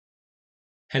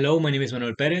Hello, my name is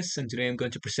Manuel Pérez, and today I'm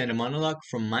going to present a monologue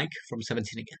from Mike from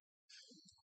 17 again.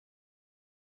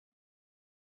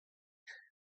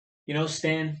 You know,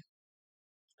 Stan,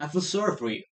 I feel sorry for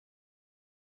you.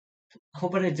 Oh,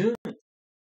 but I do.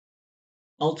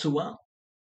 All too well.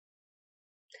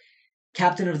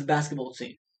 Captain of the basketball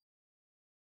team.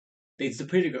 Dates the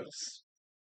pretty girls.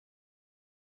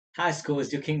 High school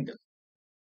is your kingdom.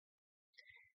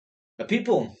 But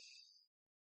people,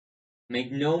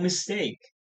 make no mistake.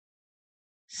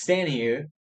 Stan here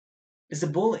is a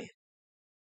bully.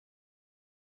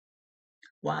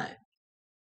 Why?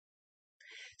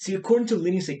 See, according to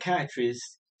leading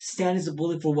psychiatrists, Stan is a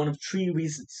bully for one of three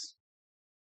reasons.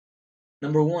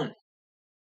 Number one,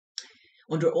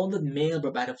 under all the male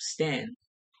bravado of Stan,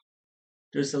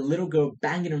 there's a little girl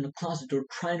banging on the closet door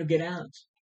trying to get out.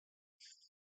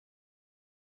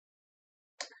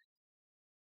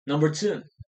 Number two,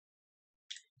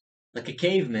 like a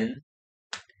caveman,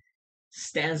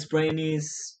 Stan's brain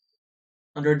is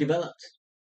underdeveloped.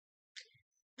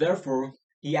 Therefore,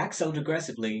 he acts out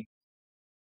aggressively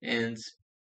and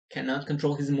cannot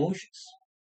control his emotions.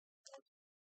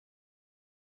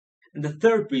 And the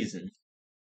third reason,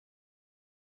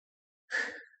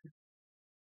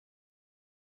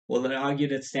 well, I argue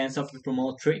that Stan suffers from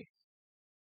all three.